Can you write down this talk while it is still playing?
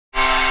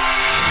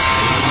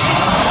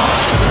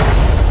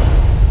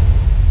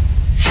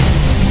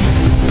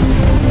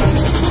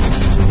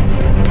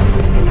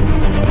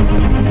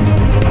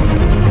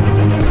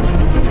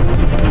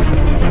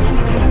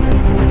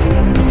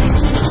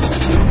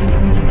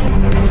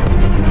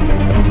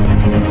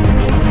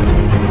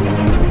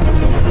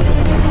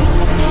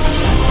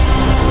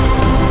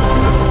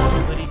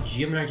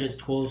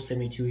Jets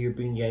 1272 here,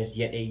 bringing you guys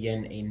yet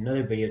again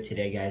another video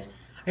today, guys.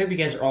 I hope you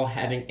guys are all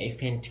having a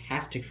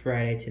fantastic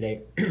Friday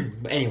today.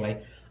 But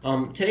anyway,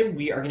 today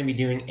we are going to be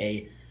doing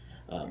a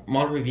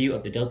model review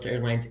of the Delta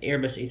Airlines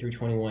Airbus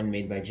A321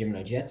 made by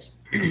Gemini Jets,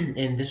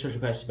 and this was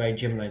requested by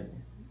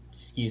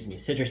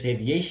Citrus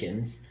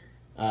Aviations.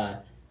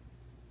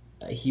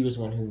 He was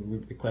one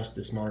who requested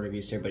this model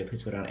review, so everybody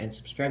please go down and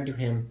subscribe to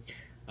him.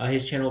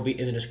 His channel will be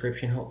in the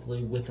description,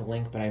 hopefully with a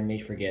link, but I may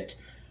forget.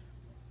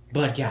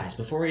 But guys,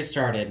 before we get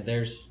started,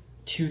 there's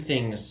two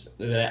things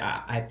that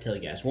I have to tell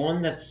you guys.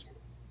 One it's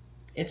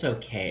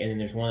okay, and then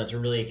there's one that's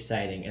really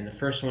exciting. And the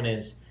first one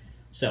is,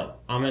 so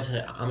I'm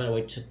gonna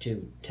wait to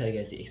tell you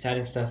guys the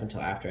exciting stuff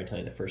until after I tell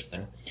you the first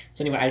thing.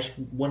 So anyway, I just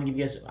want to give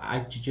you guys, I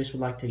just would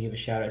like to give a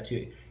shout out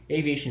to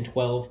Aviation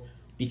 12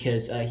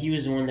 because he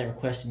was the one that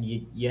requested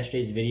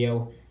yesterday's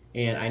video,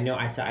 and I know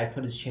I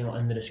put his channel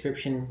in the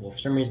description. Well, for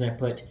some reason I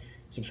put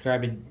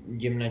subscribe to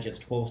Gemini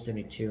Jets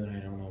 1272, and I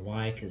don't know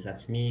why, because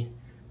that's me.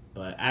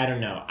 But I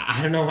don't know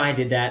why I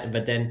did that.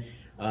 But then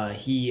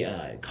he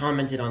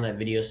commented on that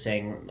video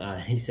saying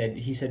he said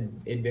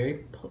it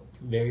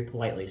very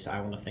politely. So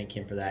I want to thank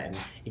him for that and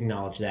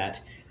acknowledge that.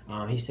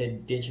 He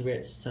said, "Did you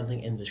write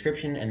something in the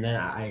description?" And then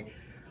I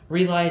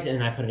realized,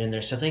 and I put it in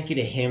there. So thank you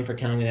to him for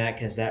telling me that,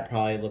 because that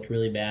probably looked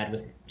really bad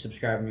with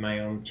subscribing to my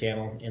own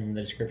channel in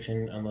the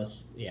description.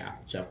 Unless, yeah.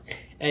 So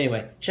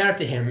anyway, shout out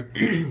to him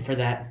for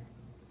that.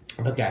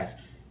 But guys,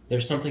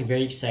 there's something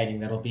very exciting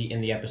that'll be in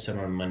the episode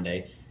on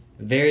Monday.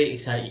 Very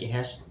exciting. It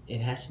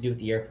has to do with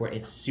the airport.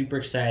 It's super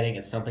exciting.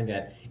 It's something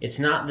that, it's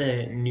not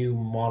the new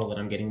model that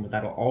I'm getting, but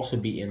that'll also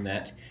be in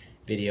that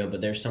video. But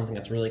there's something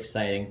that's really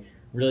exciting,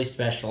 really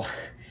special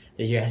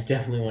that you guys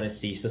definitely want to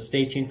see. So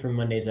stay tuned for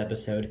Monday's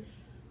episode.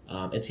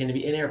 It's going to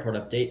be an airport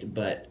update,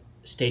 but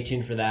stay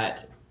tuned for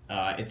that.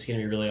 It's going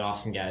to be really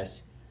awesome,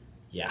 guys.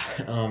 Yeah.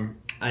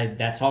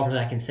 That's all that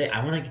I can say.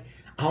 I want to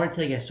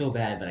tell you guys so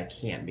bad, but I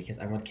can't, because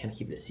I want to kind of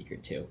keep it a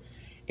secret too.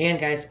 And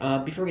guys,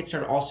 before we get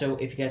started, also,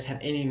 if you guys have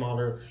any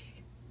model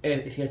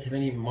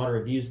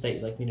reviews that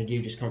you'd like me to do,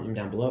 just comment them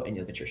down below and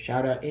you'll get your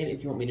shout out. And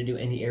if you want me to do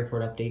any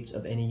airport updates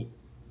of any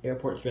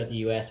airport throughout the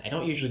U.S., I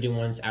don't usually do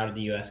ones out of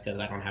the U.S. because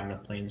I don't have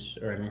enough planes,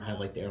 or I don't have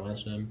like the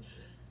airlines for them.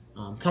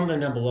 Comment them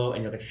down below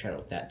and you'll get your shout out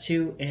with that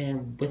too.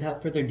 And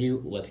without further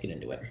ado, let's get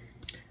into it.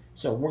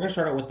 So we're gonna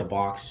start out with the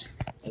box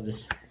of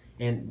this,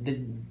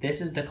 and this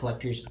is the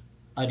collector's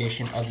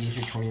edition of the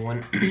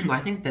A321. I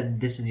think that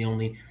this is the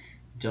only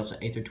Delta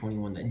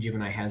A321 that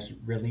Gemini has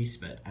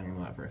released, but I don't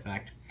know that for a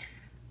fact.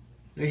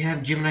 We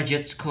have Gemini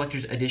Jets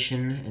Collector's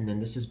Edition, and then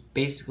this is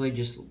basically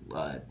just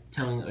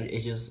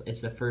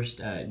it's the first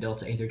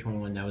Delta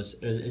A321 that was,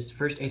 it's the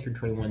first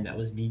A321 that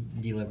was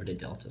delivered to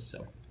Delta.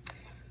 So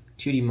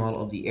 2D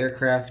model of the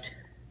aircraft,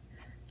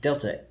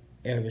 Delta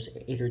Airbus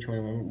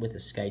A321 with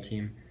a Sky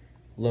Team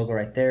logo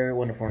right there.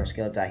 1 to 400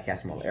 scale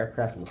die-cast model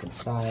aircraft. Look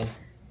inside.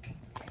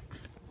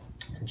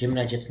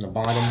 Gemini Jets on the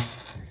bottom.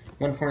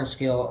 1 to 400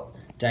 scale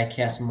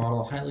die-cast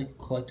model, highly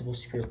collectible,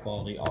 superior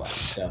quality, all that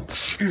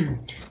stuff.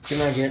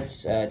 Gemini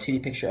Jets, 2D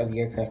picture of the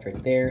aircraft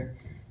right there.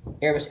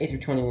 Airbus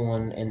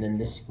A321, and then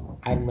this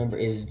item number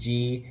is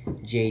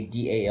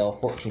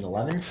GJDAL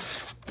 1411.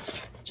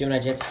 Gemini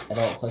Jets,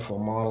 adult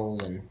collectible model,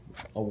 and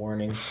a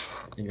warning.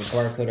 And your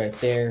barcode right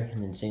there,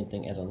 and then same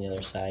thing as on the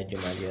other side,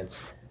 Gemini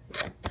Jets.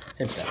 Yeah,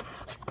 same stuff.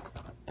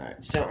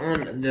 Alright, so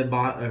on the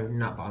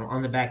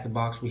on the back of the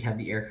box, we have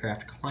the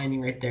aircraft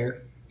climbing right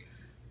there.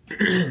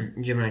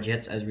 Gemini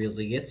Jets, as real as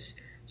it gets.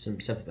 Some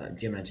stuff about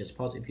Gemini Jets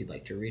policy if you'd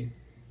like to read.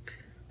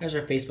 There's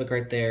our Facebook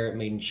right there,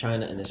 made in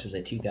China, and this was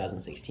a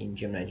 2016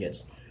 Gemini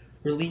Jets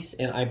release,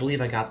 and I believe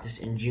I got this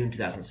in June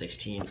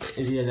 2016.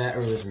 Is either that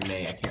or it was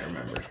May, I can't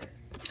remember.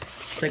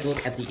 Let's take a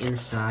look at the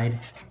inside.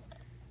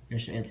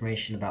 There's some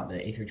information about the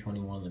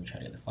A321. Let me try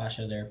to get the flash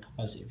out of there.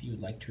 Pause if you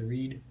would like to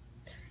read.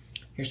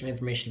 Here's some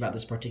information about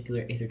this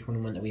particular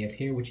A321 that we have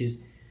here, which is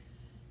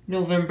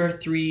November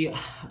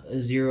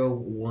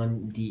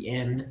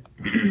 301DN.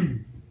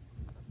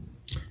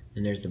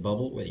 And there's the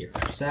bubble where the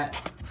aircraft's at.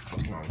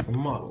 What's going on with the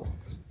model?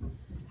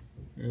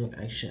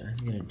 Actually, I'm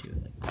going to do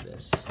it like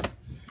this.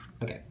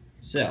 Okay,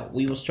 so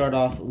we will start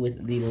off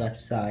with the left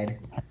side.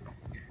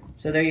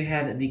 So there you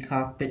have the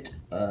cockpit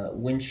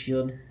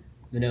windshield,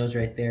 the nose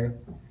right there.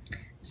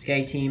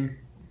 Sky Team,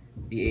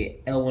 the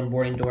L1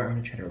 boarding door. I'm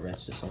going to try to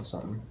rest this on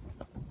something.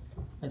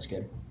 That's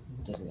good.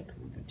 It doesn't look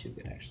too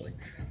good, actually.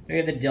 There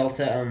you have the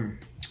Delta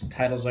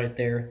titles right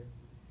there.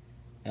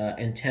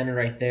 Antenna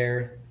right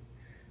there.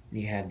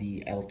 You have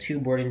the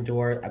L2 boarding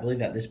door. I believe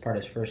that this part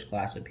is first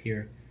class up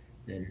here.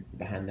 Then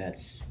behind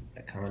that's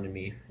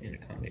economy and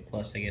economy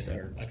plus, I guess,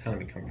 or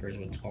economy comfort is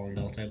what it's called in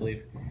Delta, I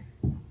believe.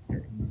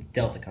 Or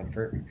Delta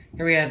Comfort.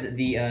 Here we have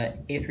the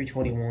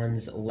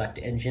A321's left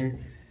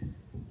engine.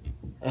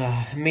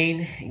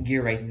 Main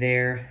gear right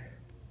there.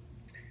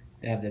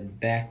 They have the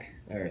back,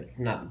 or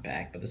not the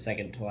back, but the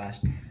second to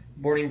last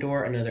boarding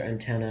door, another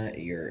antenna,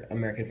 your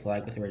American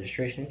flag with the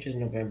registration, which is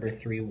November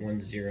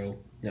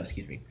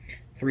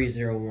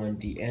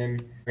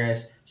 301DN.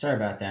 Guys, sorry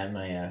about that,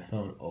 my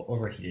phone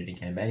overheated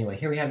again. But anyway,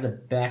 here we have the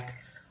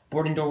back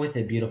boarding door with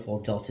a beautiful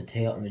Delta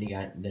tail, and then you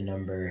got the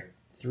number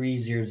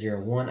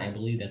 3001. I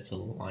believe that's a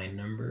line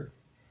number.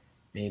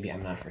 Maybe,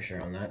 I'm not for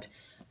sure on that.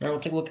 All right, we'll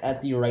take a look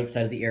at the right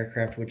side of the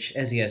aircraft, which,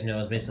 as you guys know,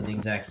 is basically the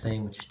exact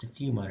same, with just a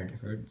few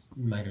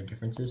minor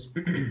differences.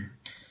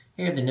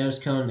 Here, the nose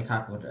cone, the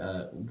cockpit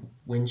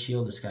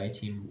windshield, the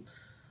SkyTeam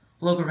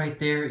logo right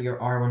there, your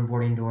R1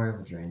 boarding door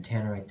with your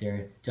antenna right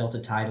there, Delta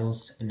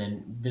titles, and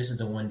then this is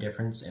the one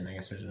difference, and I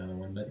guess there's another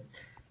one,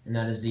 and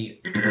that is the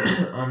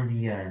on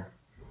the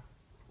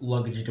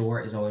luggage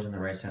door is always on the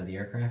right side of the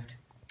aircraft.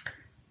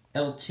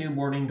 L2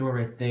 boarding door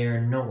right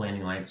there, no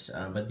landing lights,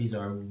 but these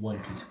are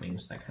one-piece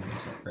wings, that kind of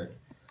makes up for it.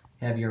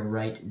 Have your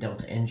right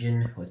Delta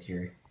engine with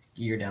your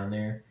gear down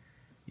there,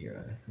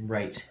 your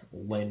right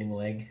landing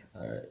leg,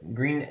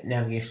 green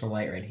navigational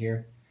light right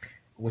here,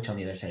 which on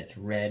the other side it's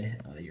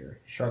red, your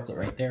sharklet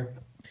right there.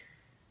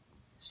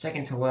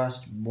 Second to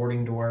last,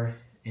 boarding door,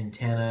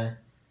 antenna,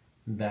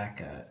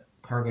 back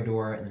cargo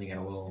door, and then you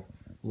got a little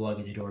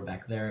luggage door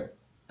back there.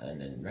 And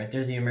then right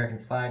there's the American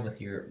flag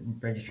with your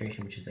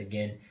registration, which is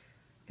again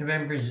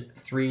November's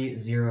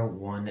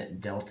 301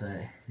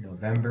 Delta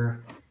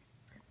November.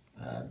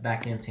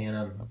 Back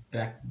antenna,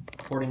 back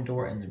boarding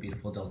door, and the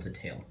beautiful Delta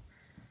tail.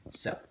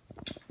 So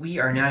we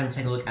are now going to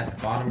take a look at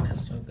the bottom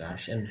because, oh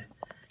gosh, and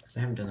because I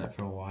haven't done that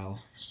for a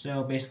while.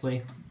 So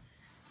basically,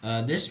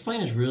 this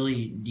plane is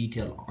really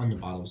detailed on the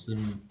bottom. So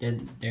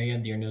then there you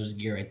have your nose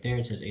gear right there.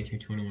 It says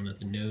A321 at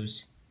the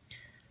nose.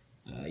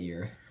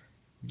 Your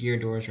gear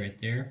doors right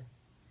there.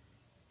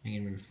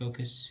 Again, we're in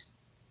focus.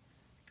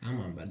 Come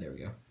on, bud. There we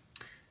go.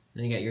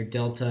 Then you got your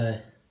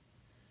Delta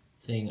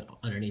thing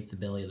underneath the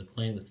belly of the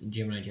plane with the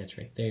Gemini jets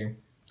right there.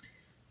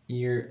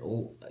 Your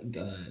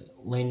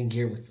landing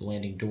gear with the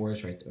landing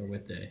doors right, or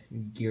with the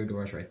gear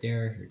doors right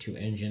there. Your two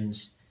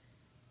engines,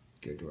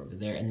 gear door over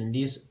there, and then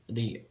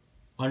the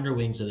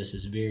underwings of this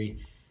is very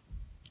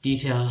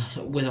detailed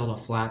with all the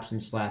flaps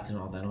and slats and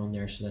all that on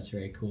there. So that's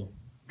very cool.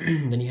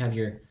 Then you have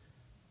your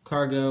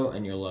cargo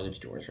and your luggage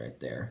doors right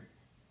there,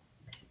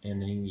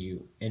 and then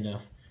you end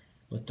off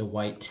with the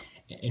white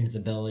into the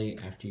belly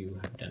after you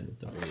have done with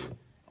the blue.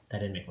 That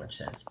didn't make much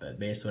sense, but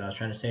basically what I was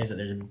trying to say is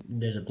that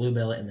there's a blue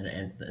belly, and then it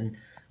ends,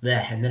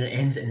 and then it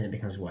ends, and then it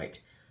becomes white.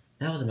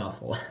 That was a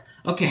mouthful.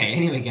 Okay,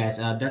 anyway, guys,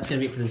 that's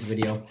gonna be it for this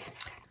video.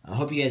 I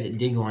hope you guys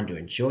did go on to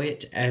enjoy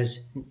it.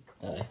 As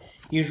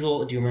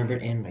usual, do remember,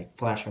 and my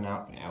flash went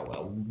out. Oh,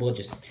 well, we'll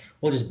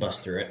just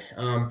bust through it.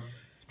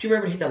 Do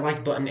remember to hit that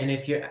like button, and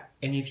if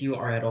you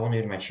are at all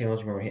new to my channel,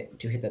 remember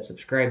to hit that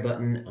subscribe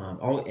button.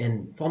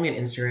 And follow me on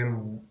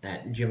Instagram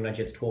at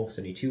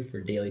GeminiJets1272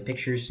 for daily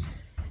pictures.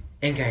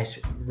 And guys,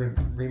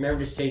 remember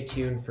to stay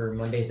tuned for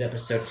Monday's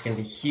episode. It's going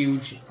to be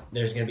huge.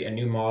 There's going to be a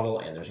new model,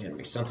 and there's going to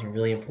be something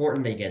really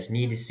important that you guys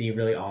need to see,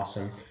 really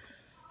awesome.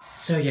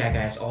 So yeah,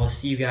 guys, I'll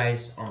see you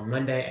guys on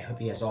Monday. I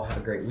hope you guys all have a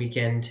great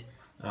weekend.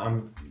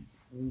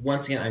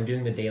 Once again, I'm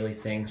doing the daily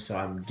thing, so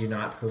I do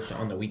not post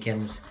on the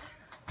weekends.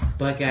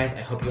 But guys,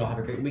 I hope you all have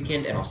a great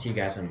weekend, and I'll see you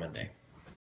guys on Monday.